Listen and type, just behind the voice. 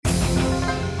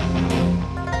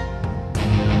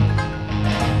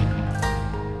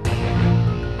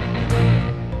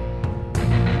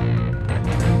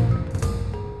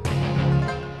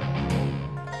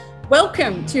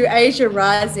Welcome to Asia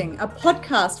Rising, a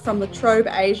podcast from La Trobe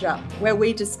Asia, where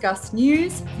we discuss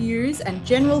news, views, and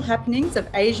general happenings of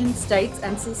Asian states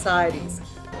and societies.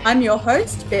 I'm your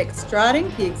host, Beck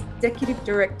Strading, the Executive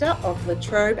Director of La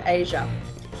Trobe Asia.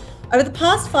 Over the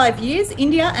past 5 years,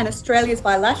 India and Australia's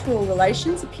bilateral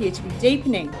relations appear to be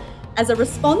deepening. As a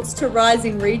response to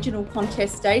rising regional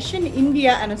contestation,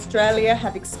 India and Australia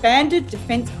have expanded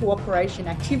defence cooperation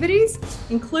activities,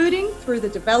 including through the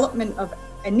development of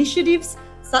initiatives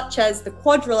such as the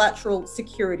Quadrilateral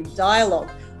Security Dialogue,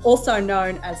 also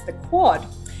known as the Quad.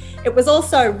 It was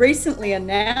also recently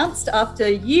announced, after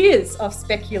years of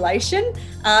speculation,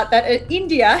 that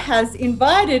India has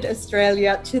invited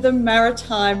Australia to the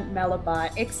Maritime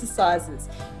Malabar exercises,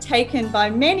 taken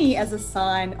by many as a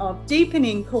sign of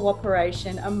deepening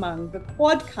cooperation among the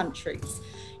Quad countries.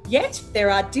 Yet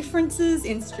there are differences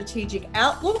in strategic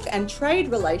outlook and trade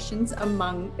relations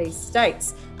among these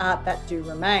states that do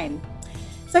remain.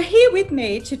 So here with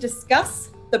me to discuss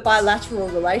the bilateral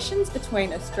relations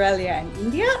between Australia and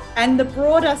India and the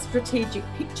broader strategic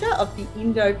picture of the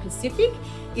Indo-Pacific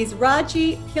is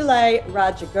Rajeswari Pillai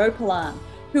Rajagopalan,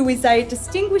 who is a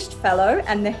distinguished fellow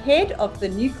and the head of the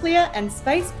Nuclear and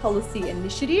Space Policy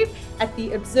Initiative at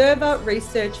the Observer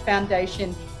Research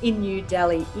Foundation in New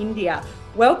Delhi, India.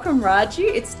 Welcome, Raji.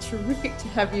 It's terrific to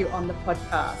have you on the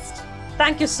podcast.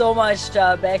 Thank you so much,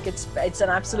 Beck. It's an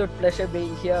absolute pleasure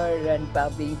being here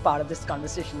and being part of this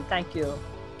conversation. Thank you.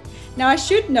 Now, I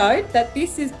should note that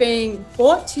this is being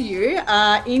brought to you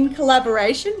in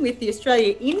collaboration with the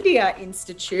Australia-India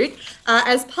Institute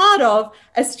as part of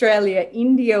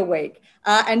Australia-India Week.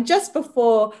 And just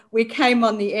before we came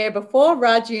on the air before,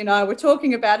 Raji and I were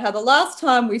talking about how the last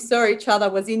time we saw each other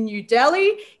was in New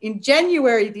Delhi in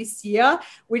January this year,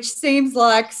 which seems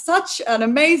like such an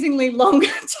amazingly long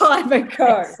time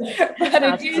ago. But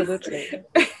Absolutely.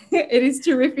 It is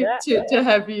terrific to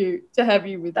have you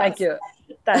with us.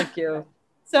 Thank you.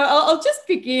 So I'll just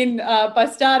begin by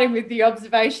starting with the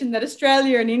observation that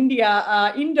Australia and India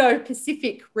are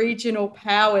Indo-Pacific regional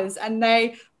powers, and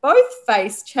they both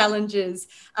face challenges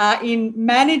in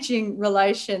managing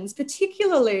relations,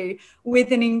 particularly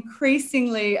with an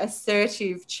increasingly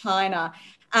assertive China.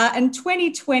 And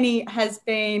 2020 has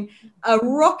been a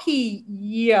rocky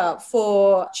year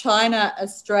for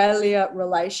China-Australia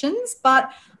relations,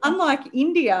 but unlike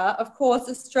India, of course,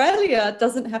 Australia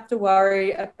doesn't have to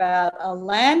worry about a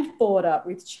land border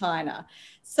with China.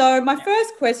 So my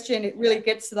first question, it really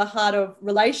gets to the heart of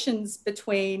relations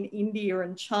between India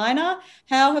and China.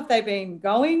 How have they been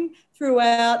going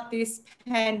throughout this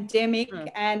pandemic?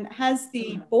 And has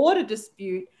the border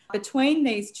dispute between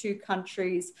these two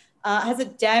countries, has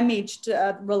it damaged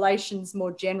relations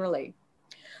more generally?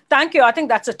 Thank you. I think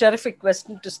that's a terrific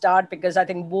question to start because I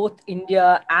think both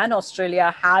India and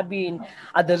Australia have been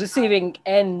at the receiving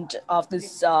end of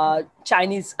this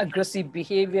Chinese aggressive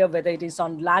behavior, whether it is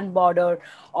on land border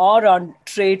or on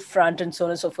trade front and so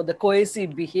on and so forth, the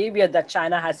coercive behavior that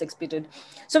China has exhibited.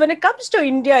 So when it comes to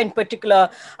India in particular,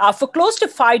 for close to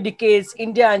 5 decades,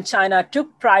 India and China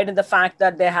took pride in the fact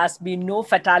that there has been no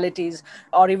fatalities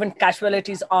or even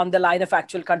casualties on the line of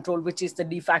actual control, which is the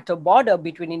de facto border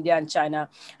between India and China.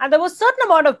 And there was a certain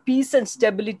amount of peace and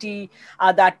stability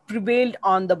that prevailed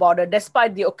on the border,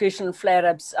 despite the occasional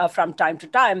flare-ups from time to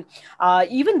time.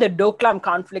 Even the Doklam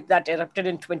conflict that erupted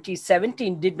in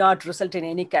 2017 did not result in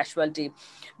any casualty.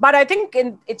 But I think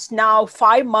it's now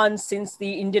 5 months since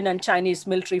the Indian and Chinese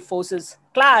military forces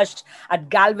clashed at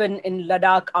Galwan in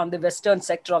Ladakh on the western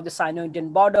sector of the Sino-Indian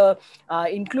border,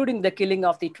 including the killing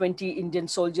of the 20 Indian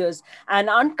soldiers, an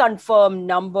unconfirmed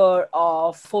number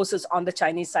of forces on the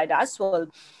Chinese side as well.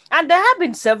 And there have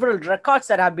been several records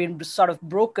that have been sort of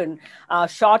broken.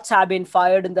 Shots have been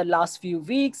fired in the last few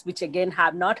weeks, which again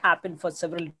have not happened for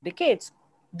several decades.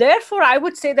 Therefore, I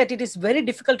would say that it is very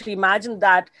difficult to imagine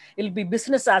that it'll be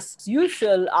business as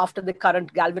usual after the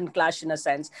current Galwan clash, in a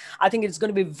sense. I think it's going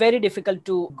to be very difficult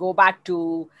to go back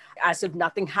to as if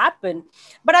nothing happened.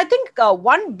 But I think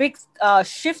one big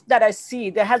shift that I see,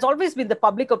 there has always been the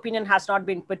public opinion has not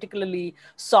been particularly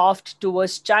soft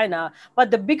towards China.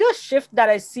 But the biggest shift that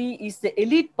I see is the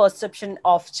elite perception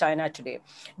of China today.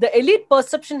 The elite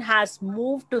perception has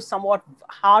moved to somewhat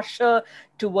harsher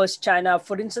towards China.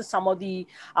 For instance, some of the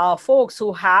folks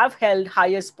who have held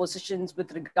highest positions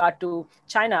with regard to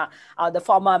China, the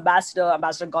former Ambassador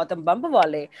Gautam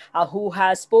Bambawale, who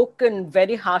has spoken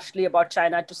very harshly about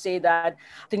China to say that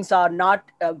things are not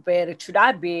where it should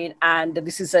have been, and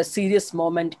this is a serious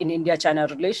moment in India-China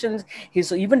relations.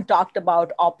 He's even talked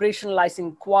about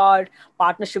operationalizing Quad,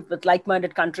 partnership with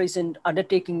like-minded countries in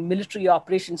undertaking military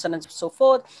operations and so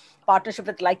forth. partnership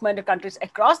with like-minded countries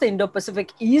across the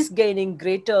Indo-Pacific is gaining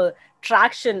greater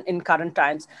traction in current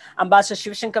times. Ambassador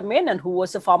Shivashankar Menon, who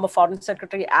was a former foreign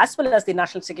secretary as well as the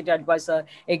national security advisor,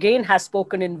 again has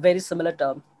spoken in very similar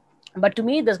terms. But to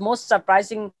me, the most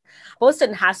surprising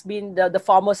person has been the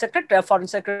former secretary, foreign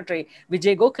secretary,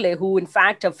 Vijay Gokhale, who in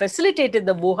fact facilitated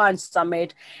the Wuhan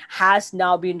summit, has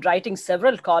now been writing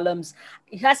several columns.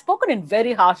 He has spoken in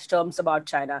very harsh terms about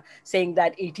China, saying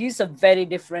that it is a very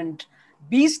different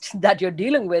beast that you're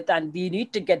dealing with, and we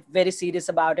need to get very serious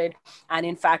about it. And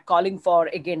in fact, calling for,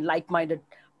 again, like-minded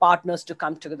partners to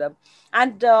come together.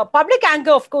 And public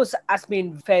anger, of course, has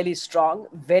been fairly strong,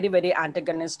 very, very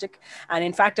antagonistic. And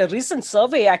in fact, a recent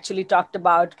survey actually talked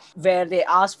about where they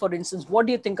asked, for instance, what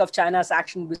do you think of China's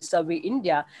action vis-a-vis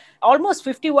India? Almost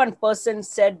 51%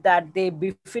 said that they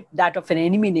befit that of an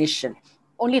enemy nation.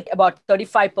 Only about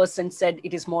 35% said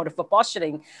it is more of a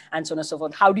posturing, and so on and so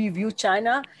forth. How do you view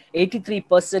China?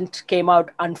 83% came out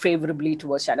unfavorably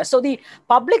towards China. So the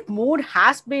public mood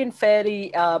has been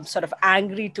very sort of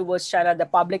angry towards China. The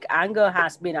public anger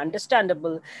has been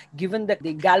understandable, given that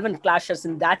the Galvan clashes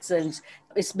in that sense.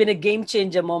 It's been a game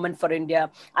changer moment for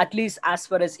India, at least as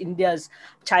far as India's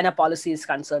China policy is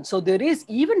concerned. So there is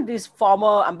even these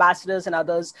former ambassadors and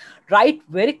others write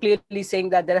very clearly saying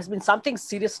that there has been something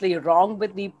seriously wrong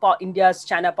with the India's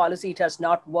China policy. It has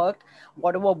not worked.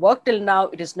 Whatever worked till now,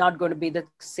 it is not going to be the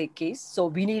case. So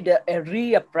we need a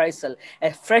reappraisal,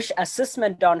 a fresh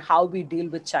assessment on how we deal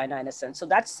with China in a sense. So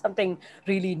that's something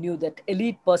really new, that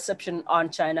elite perception on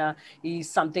China is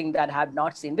something that I have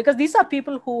not seen, because these are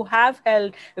people who have held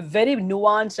very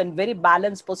nuanced and very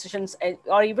balanced positions,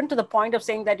 or even to the point of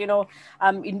saying that,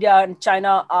 India and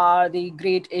China are the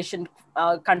great Asian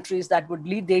countries that would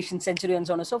lead the Asian century and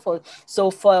so on and so forth.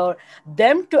 So for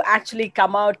them to actually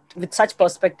come out with such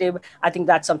perspective, I think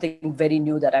that's something very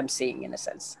new that I'm seeing in a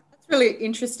sense. That's really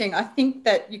interesting. I think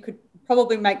that you could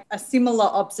probably make a similar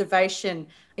observation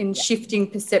in shifting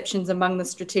perceptions among the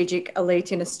strategic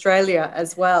elite in Australia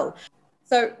as well.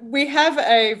 So we have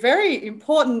a very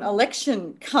important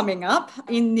election coming up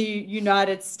in the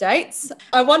United States.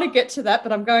 I want to get to that,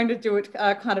 but I'm going to do it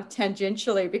kind of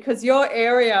tangentially, because your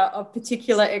area of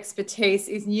particular expertise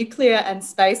is nuclear and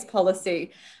space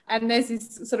policy. And there's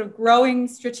this sort of growing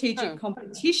strategic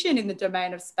competition in the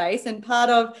domain of space. And part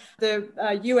of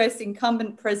the US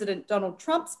incumbent President Donald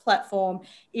Trump's platform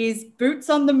is boots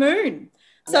on the moon.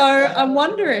 So I'm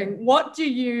wondering, what do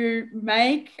you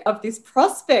make of this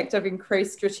prospect of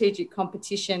increased strategic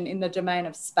competition in the domain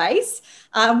of space?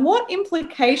 What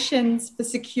implications for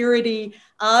security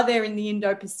are there in the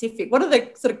Indo-Pacific? What are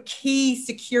the sort of key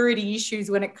security issues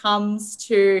when it comes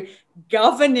to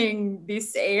governing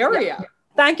this area? Yeah.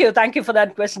 Thank you for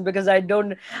that question, because I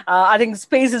think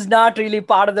space is not really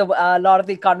part of a lot of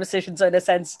the conversations. So in a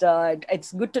sense,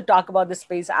 it's good to talk about the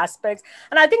space aspects.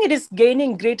 And I think it is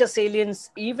gaining greater salience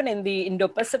even in the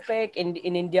Indo-Pacific, in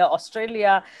India,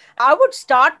 Australia. I would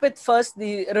start with first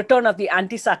the return of the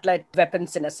anti-satellite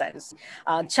weapons in a sense.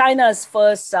 China's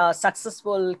first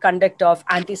successful conduct of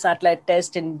anti-satellite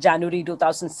test in January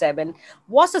 2007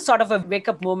 was a sort of a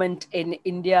wake-up moment in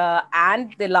India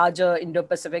and the larger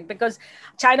Indo-Pacific, because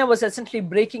China was essentially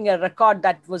breaking a record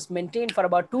that was maintained for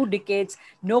about 2 decades.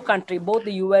 No country, both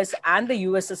the US and the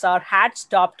USSR, had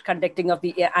stopped conducting of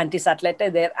the their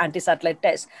anti-satellite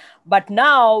tests. But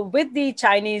now, with the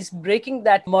Chinese breaking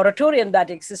that moratorium that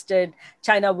existed,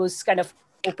 China was kind of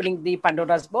opening the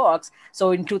Pandora's box.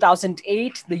 So in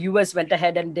 2008, the US went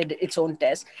ahead and did its own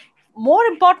test. More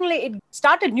importantly, it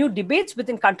started new debates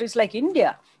within countries like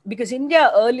India, because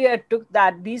India earlier took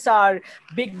that these are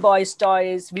big boys'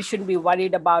 toys. We shouldn't be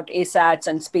worried about ASATs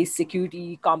and space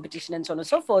security competition and so on and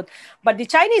so forth. But the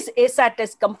Chinese ASAT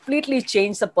test completely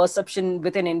changed the perception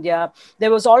within India.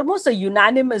 There was almost a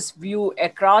unanimous view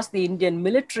across the Indian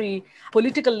military,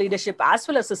 political leadership, as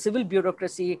well as the civil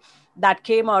bureaucracy, that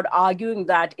came out arguing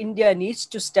that India needs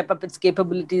to step up its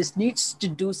capabilities, needs to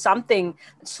do something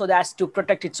so as to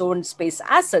protect its own space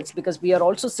assets, because we are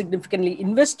also significantly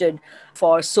invested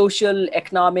for social,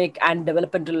 economic, and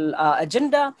developmental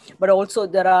agenda. But also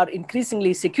there are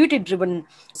increasingly security-driven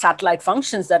satellite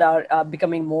functions that are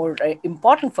becoming more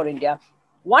important for India.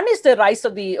 One is the rise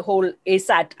of the whole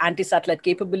ASAT, anti-satellite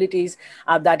capabilities,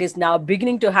 that is now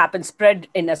beginning to happen, spread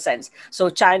in a sense. So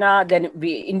China,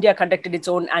 India conducted its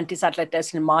own anti-satellite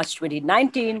test in March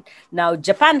 2019. Now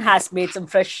Japan has made some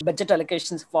fresh budget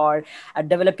allocations for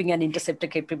developing an interceptor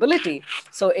capability.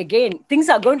 So again, things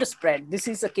are going to spread. This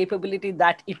is a capability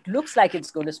that it looks like it's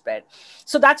going to spread.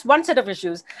 So that's one set of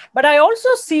issues. But I also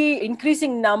see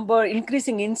increasing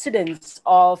incidents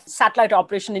of satellite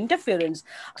operation interference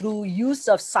through use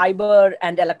of cyber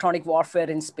and electronic warfare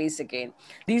in space again.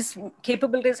 These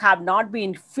capabilities have not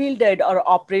been fielded or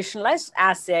operationalized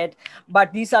as yet,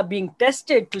 but these are being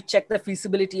tested to check the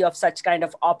feasibility of such kind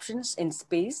of options in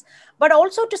space, but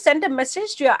also to send a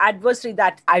message to your adversary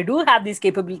that I do have these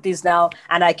capabilities now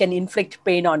and I can inflict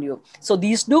pain on you. So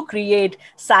these do create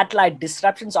satellite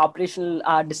disruptions, operational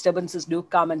disturbances do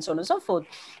come, and so on and so forth.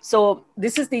 So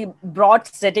this is the broad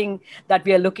setting that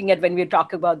we are looking at when we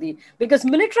talk about because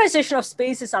militarization of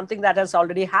space is something that has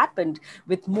already happened,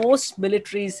 with most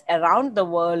militaries around the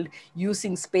world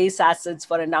using space assets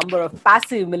for a number of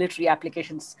passive military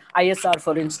applications, ISR,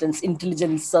 for instance,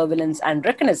 intelligence, surveillance, and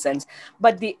reconnaissance.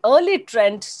 But the early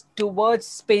trend towards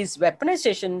space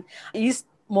weaponization is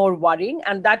more worrying,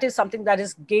 and that is something that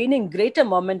is gaining greater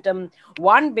momentum,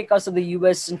 one, because of the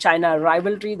US and China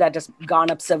rivalry that has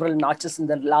gone up several notches in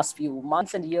the last few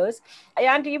months and years,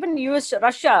 and even US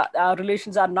Russia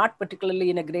relations are not particularly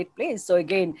in a great place, so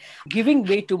again giving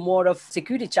way to more of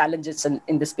security challenges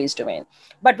in the space domain.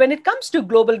 But when it comes to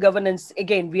global governance,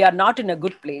 again, we are not in a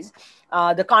good place.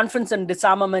 The Conference on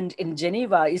Disarmament in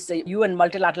Geneva is a UN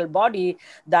multilateral body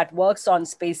that works on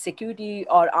space security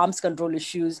or arms control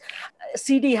issues.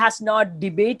 CD has not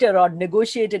debated or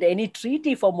negotiated any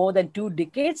treaty for more than 2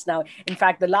 decades now. In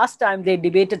fact, the last time they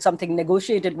debated something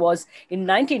negotiated was in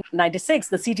 1996,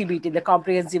 the CTBT, the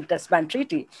Comprehensive Test Ban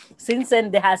Treaty. Since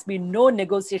then, there has been no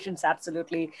negotiations,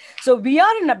 absolutely. So we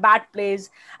are in a bad place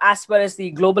as far as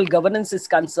the global governance is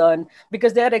concerned,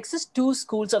 because there exist 2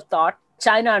 schools of thought.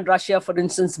 China and Russia, for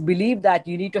instance, believe that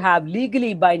you need to have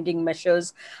legally binding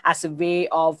measures as a way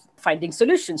of finding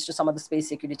solutions to some of the space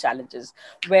security challenges,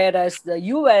 whereas the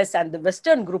US and the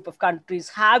Western group of countries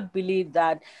have believed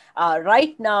that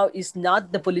right now is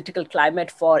not the political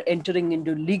climate for entering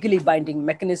into legally binding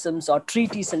mechanisms or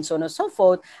treaties and so on and so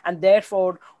forth. And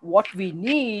therefore, what we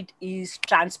need is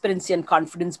transparency and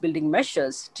confidence building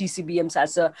measures,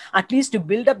 TCBMs, at least to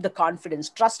build up the confidence,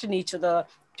 trust in each other,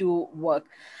 to work.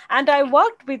 And I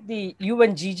worked with the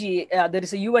UNGG. There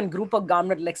is a UN group of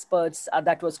governmental experts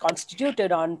that was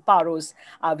constituted on PAROS,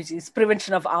 which is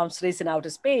Prevention of Arms Race in Outer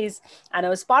Space. And I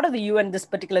was part of the UN, this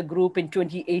particular group, in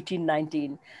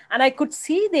 2018-19. And I could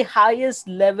see the highest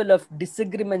level of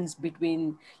disagreements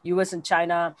between US and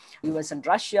China, US and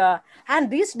Russia.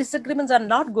 And these disagreements are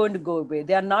not going to go away.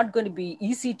 They are not going to be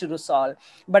easy to resolve.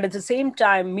 But at the same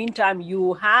time, meantime,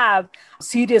 you have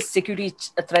serious security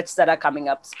threats that are coming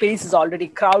up. Space is already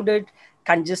crowded,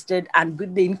 congested, and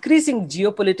with the increasing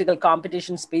geopolitical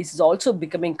competition, space is also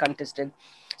becoming contested.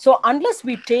 So unless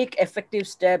we take effective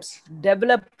steps,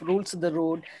 develop rules of the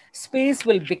road, space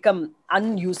will become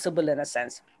unusable in a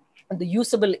sense. The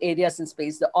usable areas in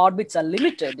space, the orbits are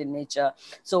limited in nature.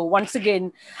 So once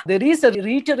again, there is a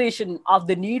reiteration of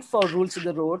the need for rules of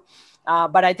the road.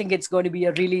 But I think it's going to be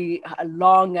a really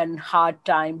long and hard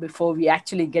time before we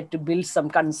actually get to build some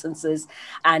consensus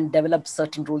and develop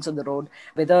certain rules of the road,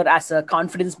 whether as a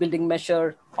confidence building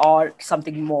measure or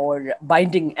something more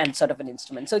binding and sort of an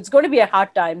instrument. So it's going to be a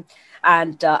hard time.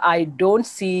 And I don't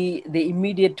see the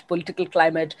immediate political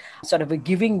climate sort of a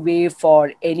giving way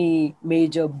for any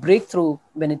major breakthrough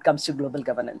when it comes to global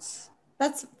governance.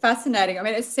 That's fascinating. I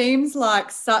mean, it seems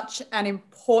like such an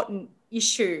important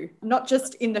issue, not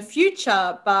just in the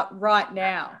future, but right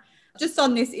now. Just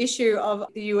on this issue of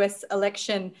the US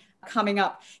election coming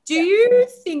up, do you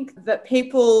think that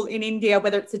people in India,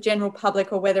 whether it's the general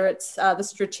public or whether it's the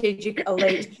strategic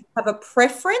elite, have a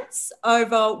preference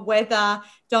over whether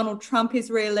Donald Trump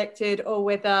is re-elected or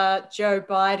whether Joe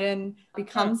Biden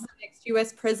becomes the next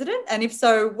US president? And if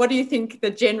so, what do you think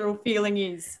the general feeling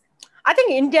is? I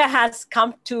think India has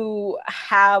come to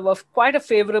have quite a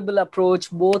favorable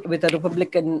approach, both with a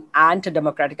Republican and a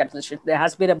Democratic administration. There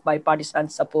has been a bipartisan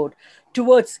support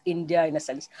towards India in a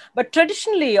sense. But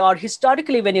traditionally or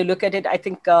historically, when you look at it, I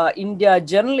think India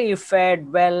generally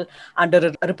fared well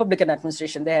under a Republican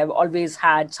administration. They have always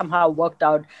had somehow worked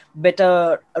out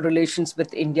better relations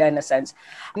with India in a sense.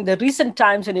 In the recent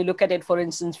times, when you look at it, for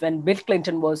instance, when Bill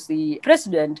Clinton was the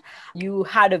president, you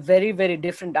had a very, very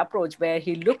different approach where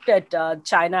he looked at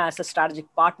China as a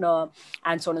strategic partner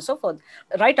and so on and so forth.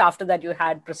 Right after that, you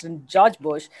had President George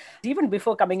Bush. Even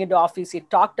before coming into office, he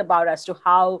talked about as to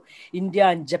how India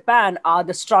and Japan are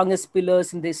the strongest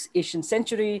pillars in this Asian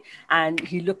century. And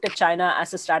he looked at China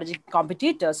as a strategic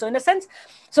competitor. So in a sense,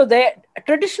 so there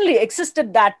traditionally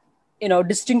existed that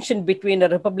distinction between a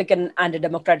Republican and a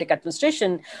Democratic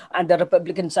administration, and the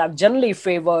Republicans have generally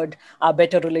favored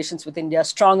better relations with India,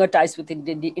 stronger ties with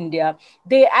India.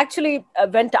 They actually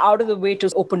went out of the way to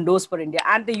open doors for India.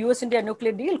 And the US-India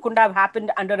nuclear deal couldn't have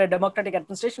happened under a Democratic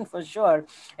administration for sure.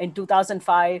 In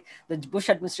 2005, the Bush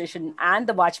administration and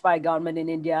the Vajpayee government in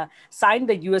India signed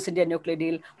the US-India nuclear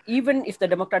deal. Even if the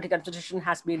Democratic administration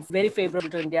has been very favorable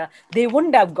to India, they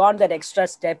wouldn't have gone that extra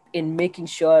step in making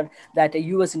sure that a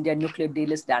US-India nuclear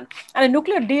deal is done. And a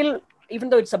nuclear deal, even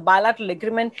though it's a bilateral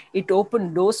agreement, it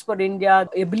opened doors for India,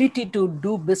 ability to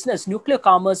do business, nuclear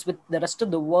commerce with the rest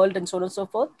of the world and so on and so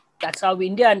forth. That's how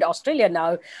India and Australia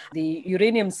now, the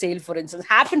uranium sale, for instance,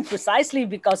 happened precisely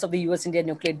because of the US-India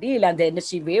nuclear deal and the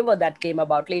energy waiver that came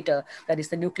about later. That is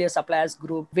the Nuclear Suppliers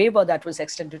Group waiver that was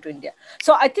extended to India.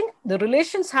 So I think the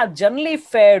relations have generally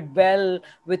fared well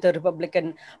with the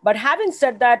Republican. But having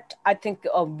said that, I think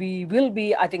we will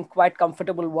be, quite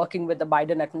comfortable working with the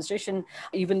Biden administration,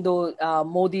 even though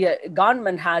Modi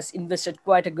government has invested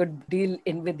quite a good deal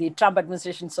in with the Trump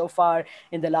administration so far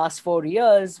in the last 4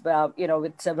 years,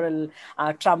 with several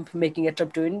Trump making a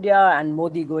trip to India and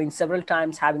Modi going several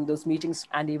times, having those meetings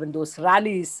and even those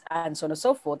rallies and so on and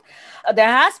so forth.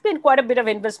 There has been quite a bit of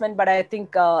investment, but I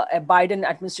think a Biden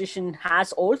administration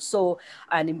has also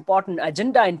an important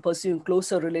agenda in pursuing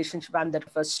closer relationship and that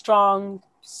of a strong,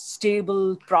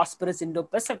 stable, prosperous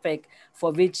Indo-Pacific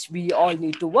for which we all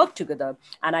need to work together.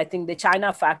 And I think the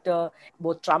China factor,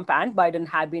 both Trump and Biden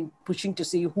have been pushing to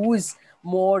see who is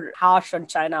more harsh on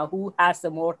China, who has the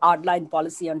more hardline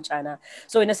policy on China.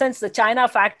 So in a sense, the China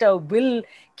factor will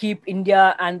keep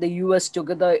India and the US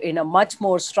together in a much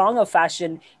more stronger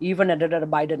fashion, even under the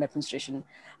Biden administration.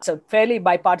 So fairly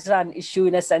bipartisan issue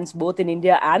in a sense, both in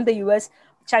India and the US.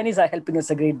 Chinese are helping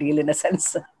us a great deal in a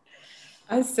sense.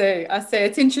 I see.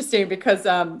 It's interesting because,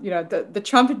 the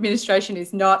Trump administration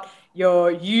is not your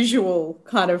usual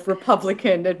kind of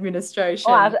Republican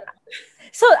administration.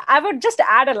 So I would just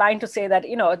add a line to say that,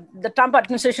 the Trump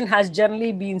administration has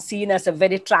generally been seen as a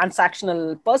very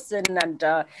transactional person and,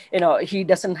 he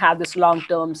doesn't have this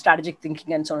long-term strategic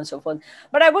thinking and so on and so forth.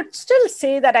 But I would still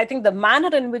say that I think the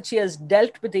manner in which he has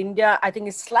dealt with India, I think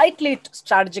is slightly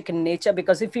strategic in nature,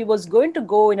 because if he was going to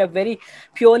go in a very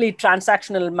purely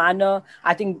transactional manner,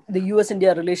 I think the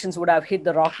US-India relations would have hit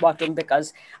the rock bottom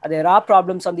because there are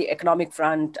problems on the economic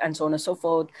front and so on and so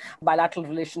forth. Bilateral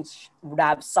relations would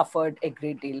have suffered a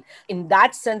great deal. In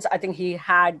that sense, I think he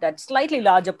had that slightly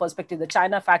larger perspective. The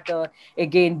China factor,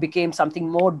 again, became something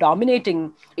more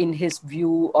dominating in his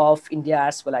view of India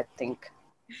as well, I think.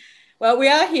 Well, we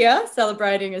are here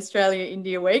celebrating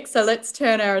Australia-India Week, so let's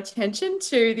turn our attention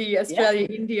to the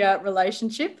Australia-India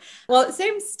relationship. Well, it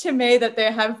seems to me that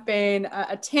there have been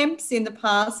attempts in the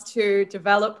past to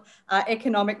develop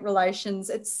economic relations.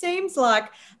 It seems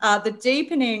like the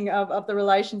deepening of the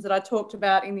relations that I talked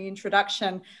about in the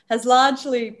introduction has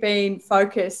largely been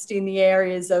focused in the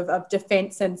areas of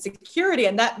defence and security,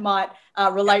 and that might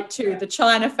relate to the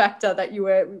China factor that you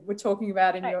were talking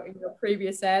about in your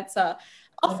previous answer.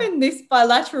 Often this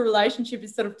bilateral relationship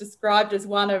is sort of described as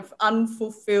one of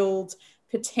unfulfilled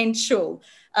potential.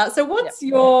 So what's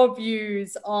your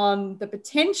views on the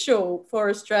potential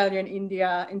for Australia and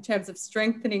India in terms of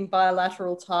strengthening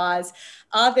bilateral ties?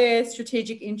 Are there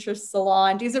strategic interests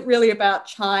aligned? Is it really about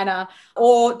China?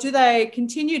 Or do they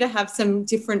continue to have some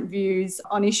different views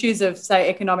on issues of, say,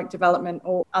 economic development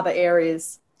or other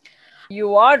areas?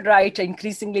 You are right.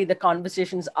 Increasingly, the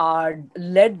conversations are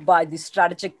led by the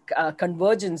strategic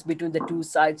convergence between the two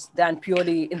sides than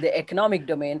purely in the economic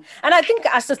domain. And I think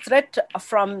as the threat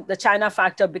from the China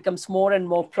factor becomes more and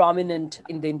more prominent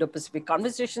in the Indo-Pacific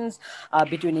conversations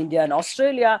between India and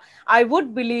Australia, I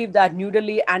would believe that New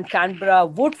Delhi and Canberra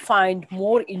would find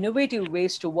more innovative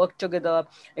ways to work together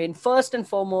in first and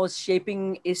foremost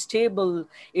shaping a stable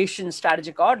Asian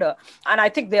strategic order. And I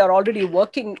think they are already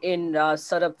working in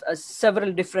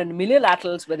several different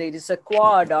multilaterals, whether it is a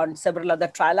Quad or several other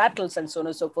trilaterals and so on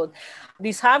and so forth.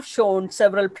 These have shown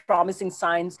several promising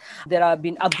signs. There have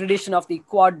been upgradation of the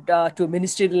Quad to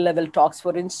ministerial level talks,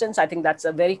 for instance. I think that's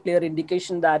a very clear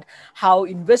indication that how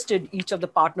invested each of the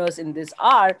partners in this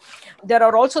are. There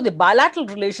are also the bilateral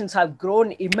relations have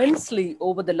grown immensely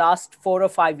over the last 4 or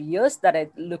 5 years that I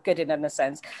look at it in a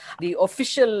sense. The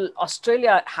official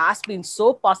Australia has been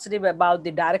so positive about the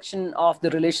direction of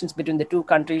the relations between the two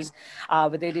countries.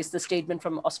 whether it is the statement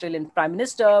from Australian Prime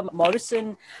Minister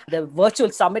Morrison, the virtual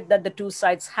summit that the two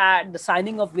sides had, the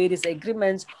signing of various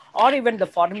agreements, or even the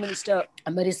Foreign Minister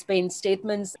Mary Spain's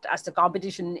statements. As the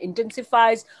competition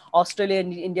intensifies, Australia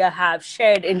and India have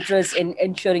shared interests in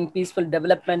ensuring peaceful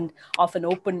development of an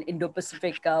open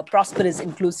Indo-Pacific, prosperous,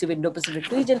 inclusive Indo-Pacific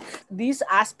region. These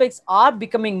aspects are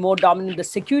becoming more dominant. The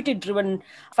security-driven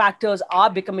factors are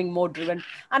becoming more driven.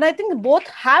 And I think both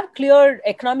have clear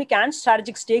economic and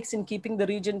strategic stakes in keeping the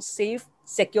region safe,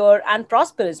 secure and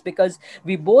prosperous, because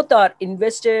we both are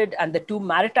invested and the two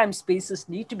maritime spaces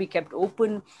need to be kept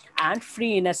open and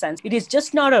free in a sense. It is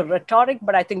just not a rhetoric,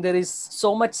 but I think there is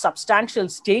so much substantial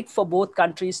stake for both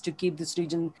countries to keep this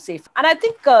region safe. And I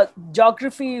think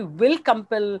geography will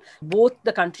compel both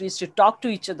the countries to talk to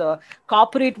each other,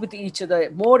 cooperate with each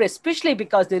other more, especially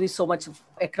because there is so much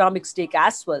economic stake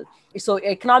as well. So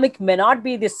economic may not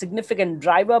be the significant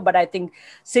driver, but I think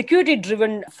security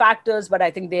driven factors, but I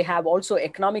think they have also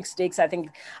economic stakes. I think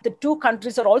the two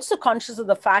countries are also conscious of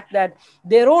the fact that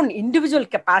their own individual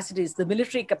capacities, the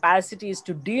military capacities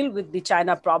to deal with the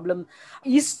China problem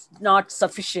is not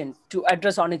sufficient to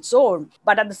address on its own.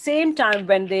 But at the same time,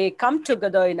 when they come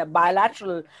together in a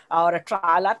bilateral or a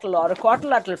trilateral or a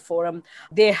quadrilateral forum,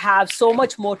 they have so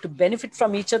much more to benefit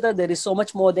from each other. There is so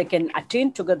much more they can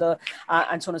attain together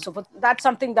and so on and so forth. That's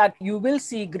something that you will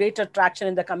see greater traction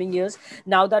in the coming years.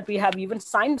 Now that we have even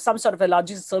signed some sort of a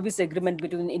logistics service agreement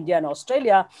between India and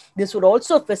Australia, this would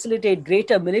also facilitate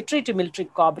greater military to military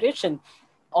cooperation.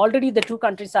 Already, the two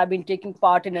countries have been taking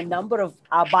part in a number of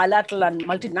bilateral and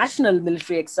multinational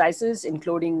military exercises,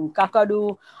 including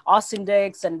Kakadu,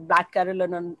 Ausindex, and Black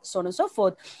Carolina, and so on and so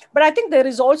forth. But I think there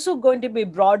is also going to be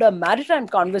broader maritime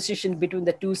conversation between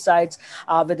the two sides,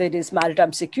 whether it is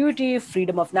maritime security,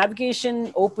 freedom of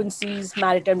navigation, open seas,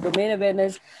 maritime domain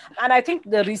awareness. And I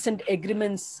think the recent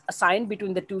agreements signed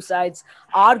between the two sides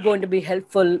are going to be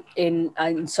helpful in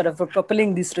sort of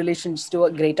propelling these relations to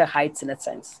a greater heights in a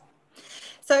sense.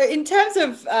 So in terms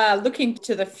of looking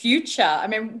to the future, I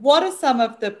mean, what are some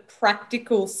of the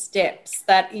practical steps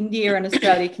that India and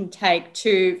Australia can take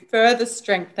to further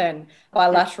strengthen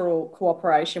bilateral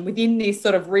cooperation within this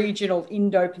sort of regional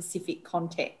Indo-Pacific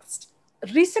context?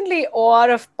 Recently,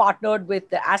 ORF partnered with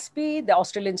the ASPI, the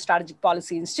Australian Strategic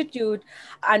Policy Institute,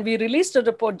 and we released a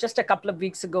report just a couple of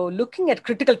weeks ago looking at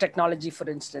critical technology, for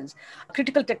instance,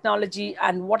 critical technology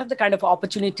and what are the kind of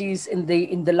opportunities in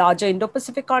the larger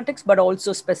Indo-Pacific context, but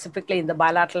also specifically in the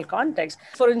bilateral context.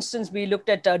 For instance, we looked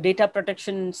at data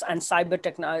protections and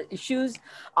cyber issues,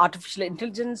 artificial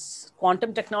intelligence,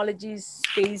 quantum technologies,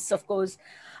 space, of course,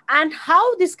 and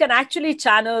how this can actually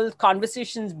channel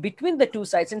conversations between the two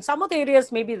sides. In some of the areas,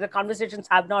 maybe the conversations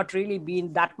have not really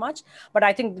been that much, but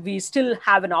I think we still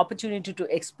have an opportunity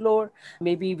to explore.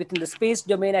 Maybe within the space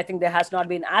domain, I think there has not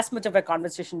been as much of a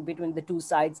conversation between the two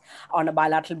sides on a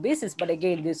bilateral basis. But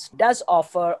again, this does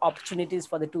offer opportunities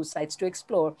for the two sides to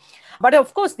explore. But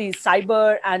of course, the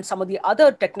cyber and some of the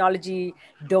other technology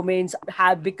domains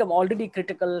have become already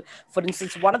critical. For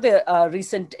instance, one of the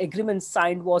recent agreements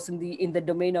signed was in the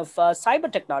domain of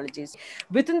cyber technologies.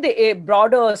 Within the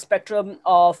broader spectrum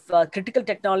of critical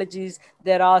technologies,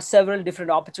 there are several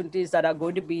different opportunities that are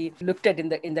going to be looked at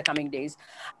in the coming days.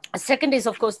 Second is,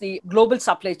 of course, the Global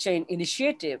Supply Chain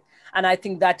Initiative. And I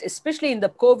think that especially in the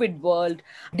COVID world,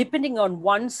 depending on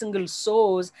one single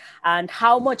source and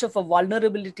how much of a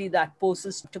vulnerability that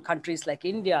poses to countries like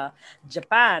India,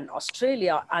 Japan,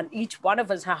 Australia, and each one of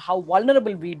us, how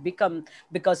vulnerable we become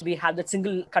because we have that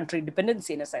single country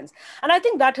dependency in a sense. And I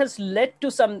think that has led to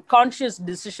some conscious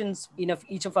decisions in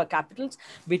each of our capitals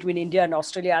between India and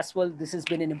Australia as well. This has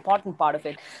been an important part of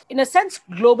it. In a sense,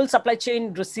 global supply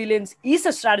chain resilience is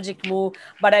a strategic move,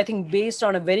 but I think based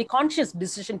on a very conscious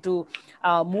decision to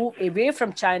move away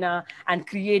from China and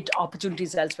create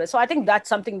opportunities elsewhere. So I think that's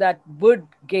something that would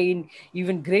gain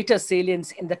even greater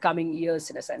salience in the coming years,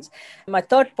 in a sense. My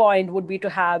third point would be to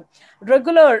have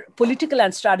regular political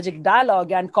and strategic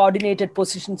dialogue and coordinated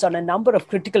positions on a number of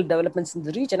critical developments in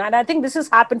the region. And I think this has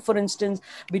happened, for instance,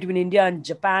 between India and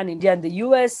Japan, India and the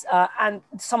US, and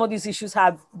some of these issues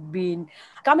have been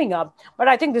coming up. But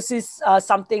I think this is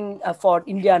something for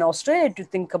India and Australia to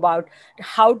think about,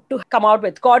 how to come out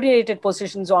with coordinated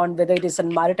positions on whether it is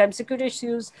on maritime security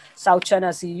issues, South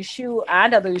China Sea issue,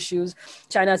 and other issues,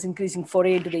 China's increasing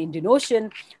foray into the Indian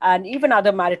Ocean, and even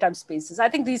other maritime spaces. I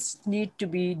think these need to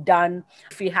be done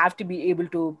if we have to be able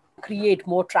to create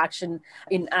more traction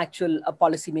in actual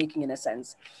policy making, in a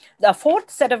sense. The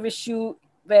fourth set of issue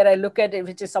where I look at it,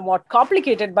 which is somewhat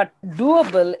complicated but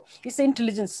doable, is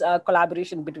intelligence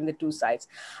collaboration between the two sides.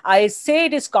 I say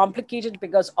it is complicated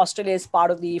because Australia is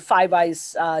part of the Five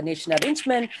Eyes nation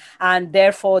arrangement, and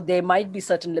therefore there might be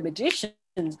certain limitations.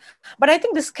 But I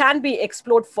think this can be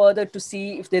explored further to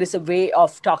see if there is a way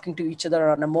of talking to each other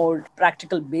on a more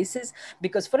practical basis.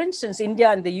 Because, for instance, India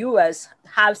and the US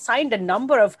have signed a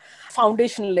number of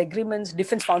foundational agreements,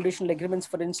 defense foundational agreements,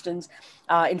 for instance.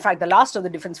 In fact, the last of the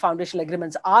defense foundational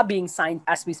agreements are being signed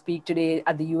as we speak today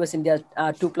at the US-India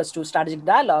 2+2 strategic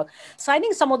dialogue.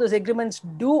 Signing some of those agreements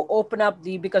do open up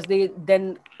because they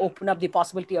then open up the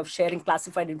possibility of sharing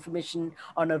classified information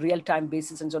on a real-time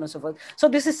basis and so on and so forth. So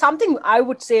this is something I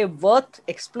would say worth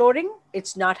exploring.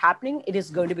 It's not happening. It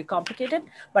is going to be complicated,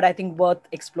 but I think worth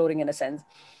exploring in a sense.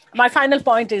 My final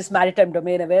point is maritime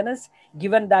domain awareness,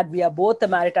 given that we are both the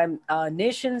maritime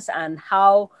nations and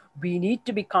how we need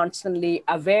to be constantly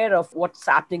aware of what's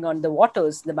happening on the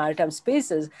waters, the maritime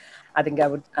spaces. I think I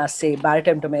would say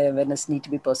maritime domain awareness need to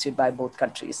be pursued by both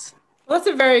countries. Well, that's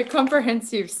a very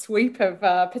comprehensive sweep of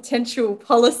potential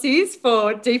policies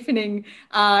for deepening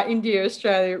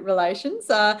India-Australia relations.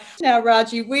 Now,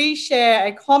 Raji, we share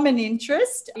a common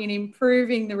interest in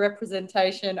improving the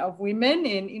representation of women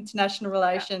in international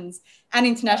relations and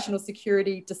international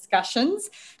security discussions.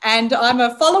 And I'm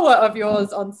a follower of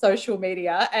yours on social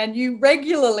media, and you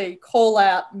regularly call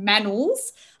out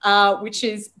MANLs, which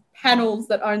is panels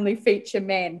that only feature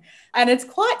men. And it's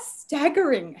quite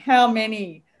staggering how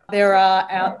many there are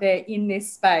out there in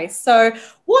this space. So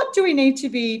what do we need to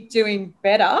be doing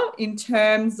better in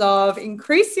terms of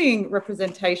increasing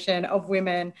representation of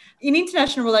women in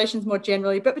international relations more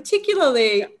generally, but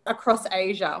particularly across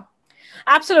Asia?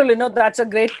 Absolutely. No, that's a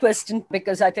great question,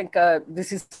 because I think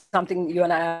this is something you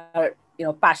and I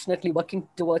are passionately working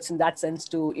towards in that sense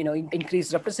to,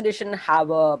 increase representation, have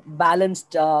a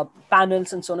balanced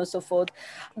panels and so on and so forth.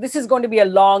 This is going to be a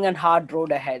long and hard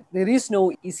road ahead. There is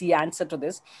no easy answer to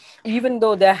this. Even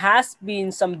though there has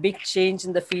been some big change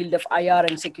in the field of IR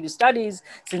and security studies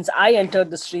since I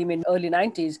entered the stream in early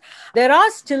 90s, there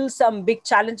are still some big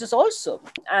challenges also.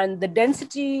 And the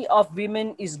density of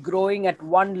women is growing at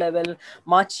one level.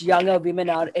 Much younger women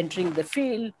are entering the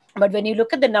field. But when you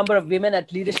look at the number of women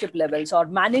at leadership levels or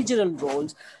managerial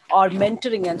roles or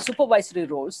mentoring and supervisory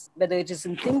roles, whether it is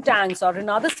in think tanks or in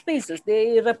other spaces,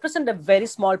 they represent a very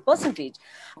small percentage.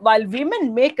 While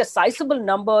women make a sizable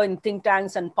number in think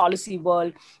tanks and policy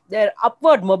world, their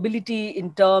upward mobility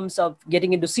in terms of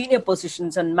getting into senior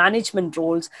positions and management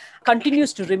roles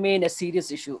continues to remain a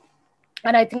serious issue.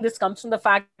 And I think this comes from the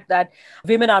fact that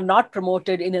women are not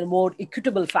promoted in a more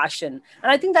equitable fashion.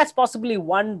 And I think that's possibly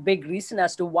one big reason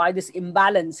as to why this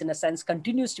imbalance, in a sense,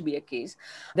 continues to be a case.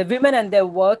 The women and their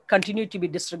work continue to be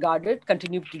disregarded,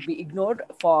 continue to be ignored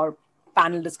for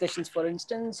panel discussions, for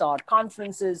instance, or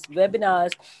conferences,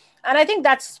 webinars. And I think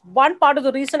that's one part of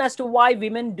the reason as to why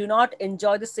women do not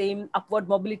enjoy the same upward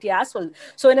mobility as well.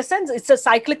 So in a sense, it's a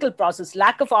cyclical process.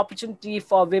 Lack of opportunity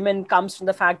for women comes from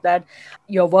the fact that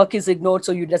your work is ignored,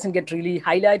 so you doesn't get really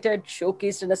highlighted,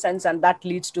 showcased in a sense, and that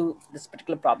leads to this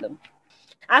particular problem.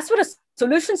 As far as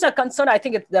solutions are concerned, I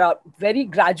think there are very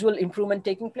gradual improvement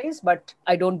taking place, but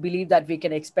I don't believe that we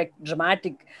can expect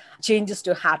dramatic changes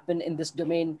to happen in this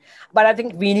domain. But I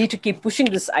think we need to keep pushing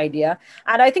this idea.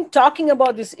 And I think talking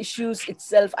about these issues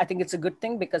itself, I think it's a good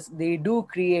thing because they do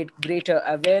create greater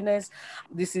awareness.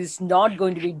 This is not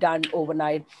going to be done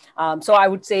overnight. So I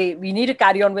would say we need to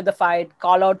carry on with the fight,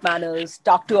 call out manners,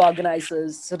 talk to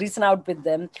organizers, reason out with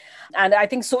them. And I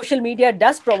think social media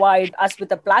does provide us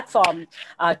with a platform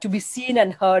to be seen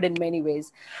and heard in many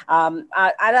ways. And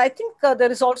I think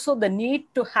there is also the need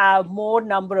to have more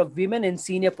number of women in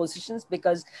senior positions,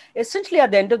 because essentially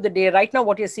at the end of the day, right now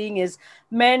what you're seeing is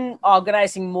men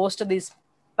organizing most of these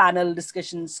panel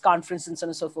discussions, conferences, and so on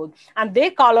and so forth. And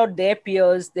they call out their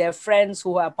peers, their friends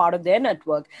who are part of their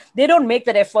network. They don't make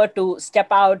that effort to step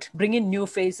out, bring in new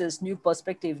faces, new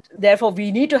perspectives. Therefore,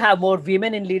 we need to have more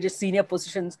women in leadership senior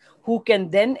positions who can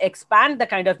then expand the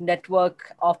kind of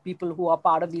network of people who are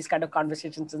part of these kind of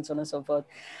conversations and so on and so forth.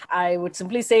 I would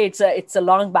simply say it's a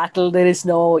long battle. There is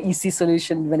no easy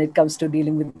solution when it comes to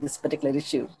dealing with this particular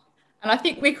issue. And I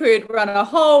think we could run a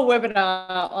whole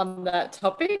webinar on that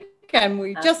topic. And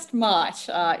we just might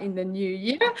in the new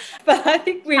year, but I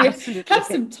think we have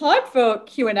some time for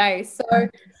Q&A. So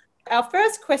our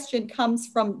first question comes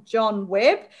from John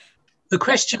Webb. The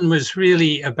question was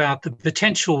really about the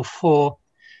potential for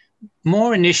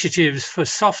more initiatives for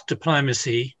soft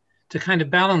diplomacy to kind of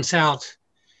balance out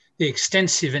the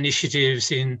extensive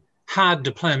initiatives in hard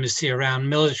diplomacy around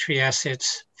military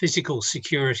assets, physical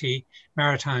security,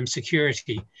 maritime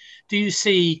security. Do you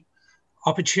see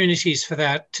opportunities for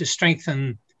that to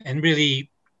strengthen and really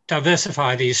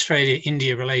diversify the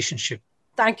Australia-India relationship?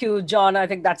 Thank you, John. I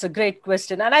think that's a great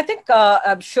question. And I think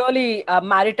surely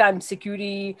maritime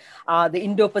security, the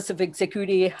Indo-Pacific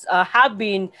security have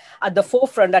been at the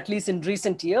forefront, at least in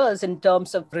recent years, in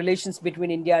terms of relations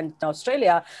between India and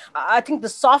Australia. I think the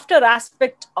softer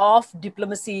aspect of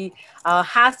diplomacy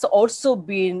has also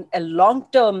been a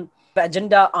long-term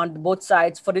agenda on both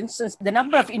sides. For instance, the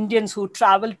number of Indians who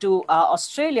travel to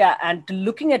Australia and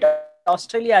looking at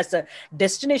Australia as a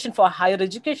destination for higher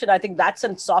education, I think that's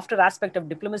a softer aspect of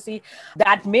diplomacy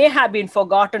that may have been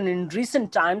forgotten in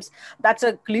recent times. That's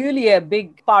clearly a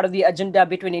big part of the agenda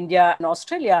between India and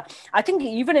Australia. I think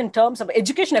even in terms of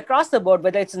education across the board,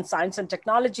 whether it's in science and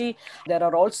technology, there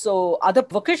are also other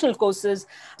vocational courses.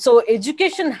 So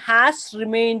education has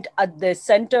remained at the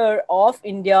center of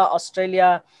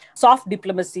India-Australia soft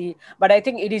diplomacy. But I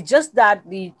think it is just that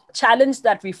the challenge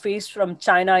that we face from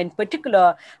China in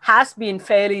particular has been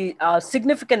fairly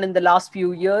significant in the last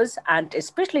few years, and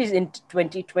especially in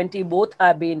 2020, both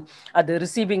have been at the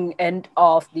receiving end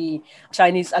of the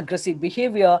Chinese aggressive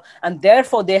behavior, and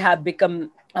therefore they have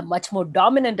become much more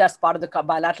dominant as part of the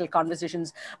bilateral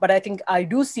conversations. But I think I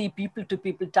do see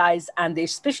people-to-people ties, and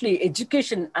especially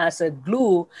education as a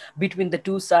glue between the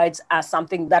two sides, as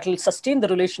something that will sustain the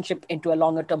relationship into a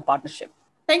longer-term partnership.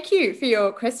 Thank you for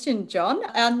your question, John.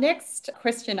 Our next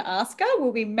question asker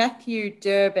will be Matthew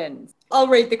Durbin. I'll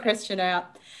read the question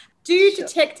out. Do you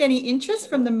detect any interest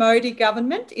from the Modi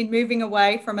government in moving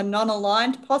away from a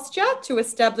non-aligned posture to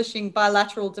establishing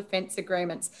bilateral defence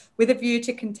agreements with a view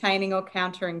to containing or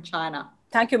countering China?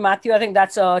 Thank you, Matthew. I think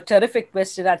that's a terrific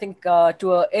question. I think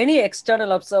to any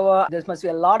external observer, there must be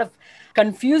a lot of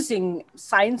confusing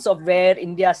signs of where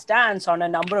India stands on a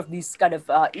number of these kind of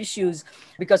issues.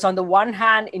 Because on the one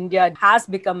hand, India has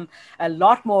become a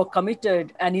lot more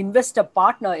committed and investor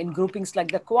partner in groupings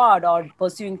like the Quad or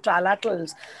pursuing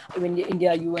trilaterals, in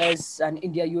India, US, and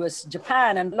India, US,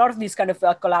 Japan, and a lot of these kind of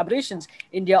collaborations,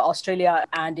 India, Australia,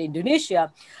 and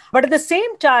Indonesia. But at the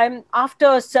same time,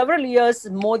 after several years,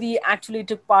 Modi actually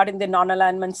took part in the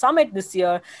non-alignment summit this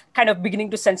year, kind of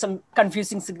beginning to send some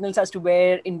confusing signals as to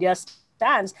where India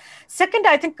stands. Second,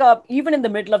 I think even in the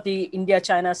middle of the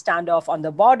India-China standoff on the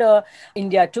border,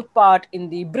 India took part in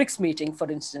the BRICS meeting,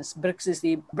 for instance. BRICS is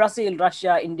the Brazil,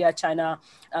 Russia, India, China,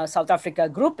 South Africa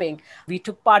grouping. We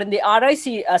took part in the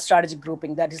RIC strategic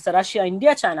grouping, that is the Russia,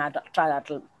 India, China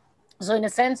trilateral. So in a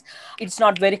sense, it's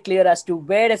not very clear as to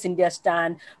where does India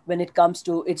stand when it comes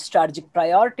to its strategic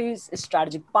priorities, its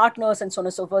strategic partners, and so on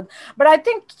and so forth. But I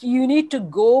think you need to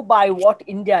go by what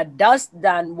India does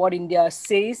than what India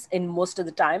says in most of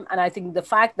the time. And I think the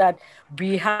fact that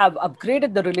we have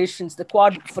upgraded the relations, the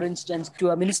Quad, for instance,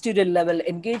 to a ministerial level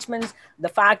engagements, the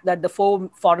fact that the four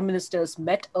foreign ministers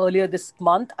met earlier this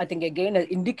month, I think again, an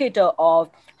indicator of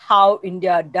how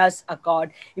India does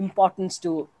accord importance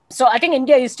to. So I think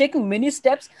India is taking many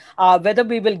steps. Whether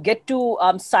we will get to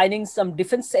signing some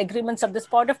defense agreements at this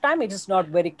point of time, it is not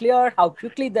very clear how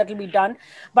quickly that will be done.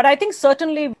 But I think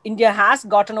certainly India has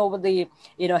gotten over the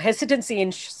hesitancy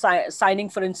in signing,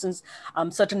 for instance,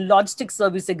 certain logistics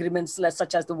service agreements,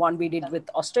 such as the one we did with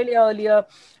Australia earlier,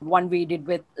 one we did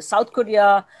with South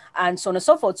Korea, and so on and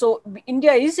so forth. So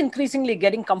India is increasingly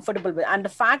getting comfortable with, and the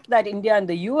fact that India and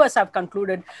the US have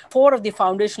concluded 4 of the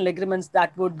foundational agreements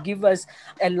that would give us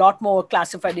a lot more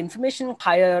classified information,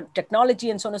 higher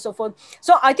technology, and so on and so forth.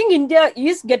 So I think India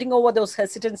is getting over those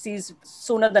hesitancies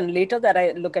sooner than later, that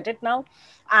I look at it now.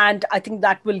 And I think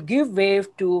that will give way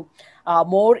to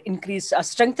more increased,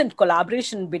 strengthened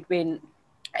collaboration between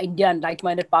India and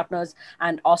like-minded partners,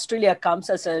 and Australia comes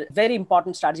as a very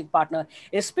important strategic partner,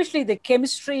 especially the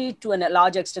chemistry to a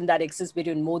large extent that exists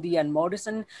between Modi and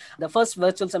Morrison. The first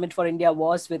virtual summit for India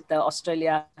was with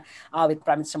Australia, with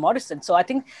Prime Minister Morrison. So I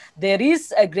think there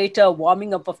is a greater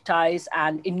warming up of ties,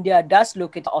 and India does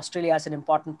look at Australia as an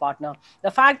important partner.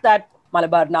 The fact that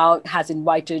Malabar now has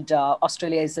invited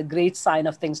Australia is a great sign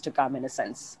of things to come, in a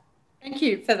sense. Thank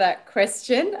you for that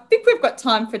question. I think we've got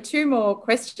time for 2 more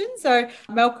questions. So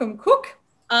Malcolm Cook,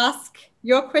 ask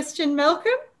your question,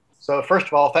 Malcolm. So first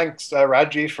of all, thanks,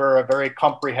 Raji, for a very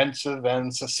comprehensive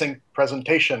and succinct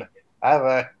presentation. I have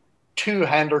a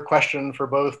 2-hander question for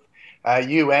both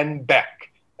you and Beck.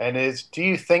 And do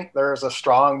you think there's a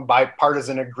strong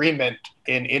bipartisan agreement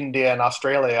in India and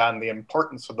Australia on the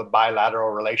importance of the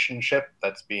bilateral relationship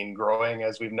that's been growing,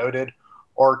 as we've noted?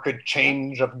 Or could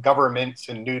change of governments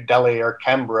in New Delhi or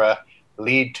Canberra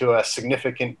lead to a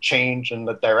significant change in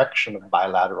the direction of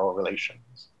bilateral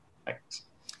relations? Thanks.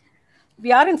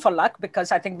 We are in for luck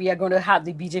because I think we are going to have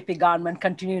the BJP government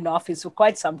continue in office for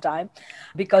quite some time,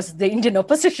 because the Indian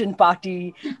opposition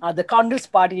party, the Congress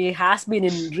party, has been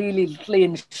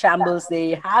in shambles.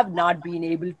 They have not been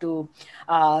able to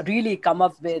really come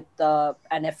up with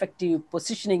an effective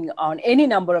positioning on any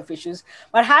number of issues.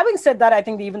 But having said that, I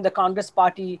think even the Congress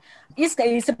party is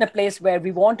in a place where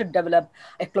we want to develop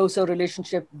a closer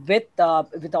relationship with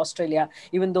Australia,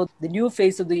 even though the new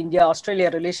phase of the India-Australia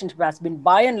relationship has been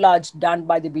by and large done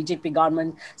by the BJP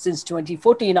government since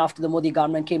 2014 after the Modi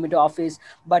government came into office.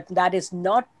 But that is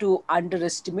not to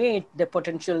underestimate the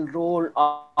potential role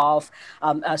of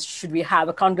should we have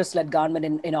a Congress-led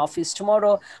government in office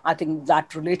tomorrow. I think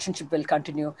that relationship will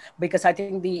continue, because I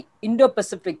think the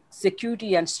Indo-Pacific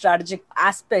security and strategic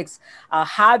aspects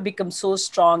have become so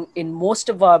strong in most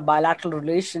of our bilateral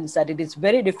relations that it is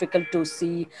very difficult to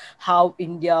see how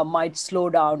India might slow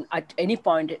down at any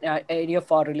point in any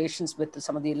of our relations with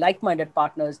some of the like-minded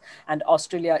partners. And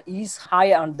Australia is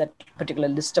high on that particular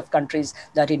list of countries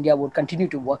that India would continue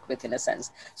to work with, in a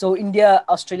sense. So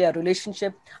India-Australia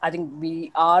relationship, I think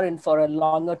we are in for a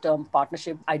longer-term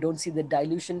partnership. I don't see the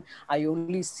dilution. I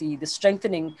only see the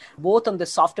strengthening, both on the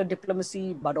softer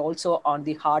diplomacy, but also on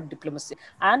the hard diplomacy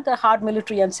and the hard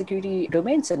military and security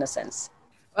domains, in a sense.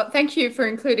 Well, thank you for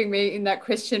including me in that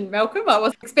question, Malcolm. I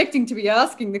was expecting to be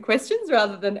asking the questions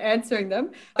rather than answering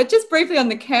them. But just briefly on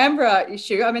the Canberra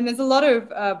issue, I mean, there's a lot of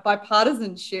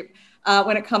bipartisanship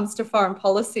when it comes to foreign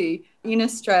policy in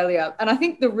Australia. And I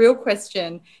think the real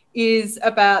question is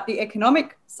about the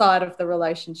economic side of the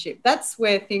relationship. That's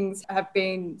where things have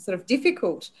been sort of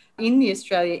difficult in the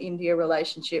Australia-India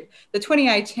relationship. The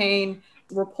 2018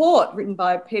 report written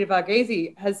by Peter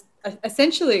Varghese has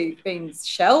essentially been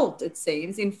shelved, it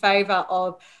seems, in favour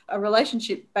of a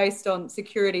relationship based on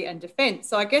security and defence.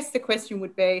 So I guess the question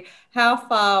would be, how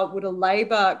far would a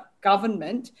Labor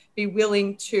government be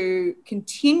willing to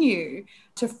continue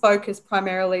to focus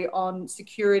primarily on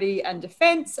security and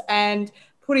defence and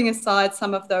putting aside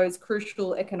some of those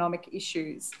crucial economic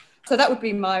issues? So that would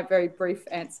be my very brief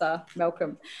answer,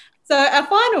 Malcolm. So our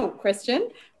final question,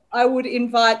 I would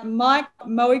invite Mike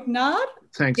Moignard.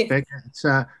 Thanks, yes. Beck. It's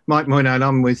Mike Moignard.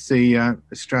 I'm with the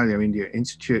Australia-India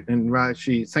Institute. And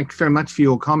Raji, thank you very much for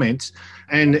your comments.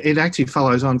 And it actually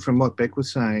follows on from what Beck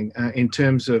was saying in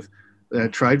terms of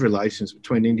trade relations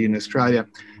between India and Australia.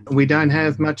 We don't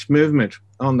have much movement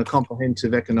on the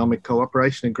Comprehensive Economic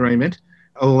Cooperation Agreement,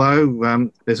 although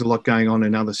there's a lot going on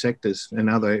in other sectors and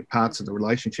other parts of the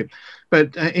relationship.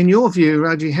 But in your view,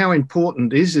 Raji, how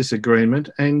important is this agreement,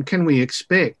 and can we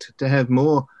expect to have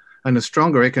more and a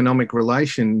stronger economic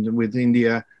relation with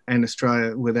India and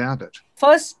Australia without it?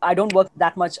 First, I don't work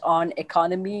that much on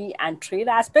economy and trade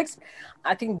aspects.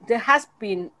 I think there has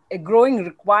been a growing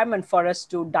requirement for us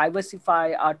to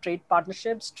diversify our trade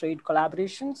partnerships, trade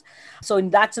collaborations. So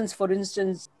in that sense, for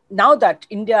instance, now that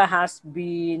India has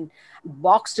been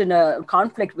boxed in a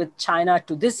conflict with China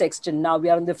to this extent, now we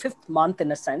are in the 5th month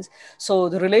in a sense. So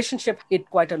the relationship hit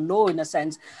quite a low in a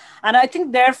sense. And I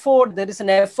think therefore there is an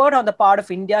effort on the part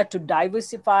of India to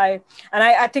diversify. And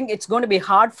I think it's going to be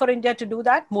hard for India to do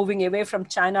that, moving away from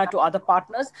China to other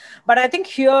partners. But I think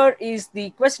here is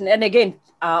the question. And again,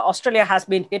 Australia has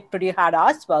been hit pretty hard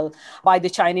as well by the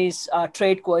Chinese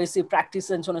trade coercive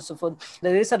practices and so on and so forth.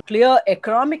 There is a clear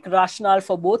economic rationale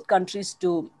for both countries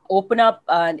to open up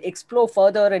and explore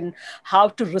further and how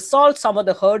to resolve some of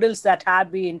the hurdles that have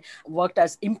been worked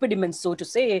as impediments, so to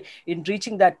say, in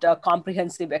reaching that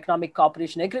comprehensive economic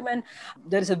cooperation agreement.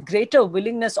 There is a greater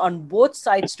willingness on both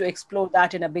sides to explore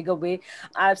that in a bigger way.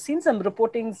 I've seen some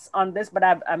reportings on this, but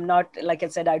I'm not, like I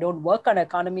said, I don't work on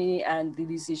economy and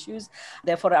these issues.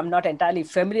 Therefore, I'm not entirely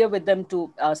familiar with them to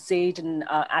say it in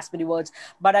as many words.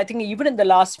 But I think even in the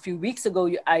last few weeks ago,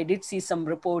 I did see some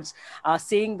reports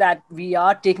saying that we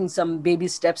are taking some baby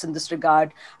steps in this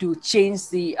regard to change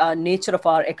the nature of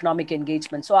our economic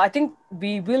engagement. So I think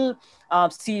we will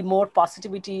see more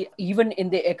positivity even in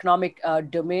the economic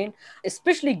domain,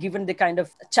 especially given the kind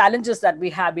of challenges that we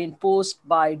have been posed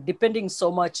by depending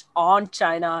so much on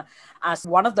China as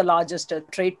one of the largest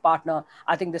trade partner.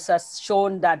 I think this has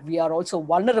shown that we are also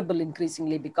vulnerable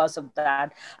increasingly because of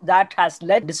that. That has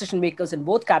led decision makers in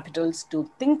both capitals to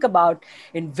think about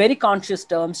in very conscious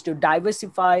terms to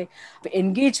diversify, to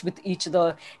engage with each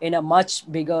other in a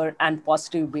much bigger and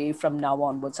positive way from now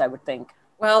onwards, I would think.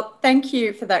 Well, thank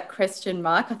you for that question,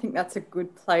 Mark. I think that's a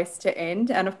good place to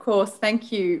end. And of course,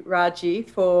 thank you, Raji,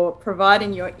 for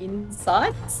providing your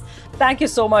insights. Thank you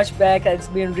so much, Beck. It's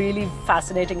been really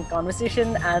fascinating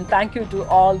conversation. And thank you to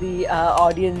all the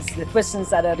audience, the questions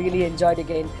that I really enjoyed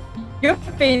again.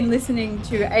 You've been listening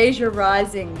to Asia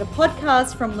Rising, the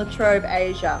podcast from La Trobe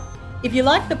Asia. If you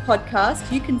like the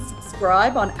podcast, you can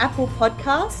subscribe on Apple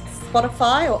Podcasts,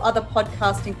 Spotify, or other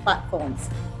podcasting platforms.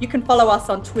 You can follow us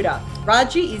on Twitter.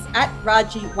 Raji is at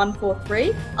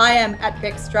Raji143. I am at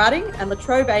Beck Strading, and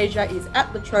Latrobe Asia is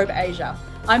at Latrobe Asia.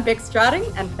 I'm Beck Strading,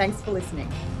 and thanks for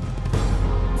listening.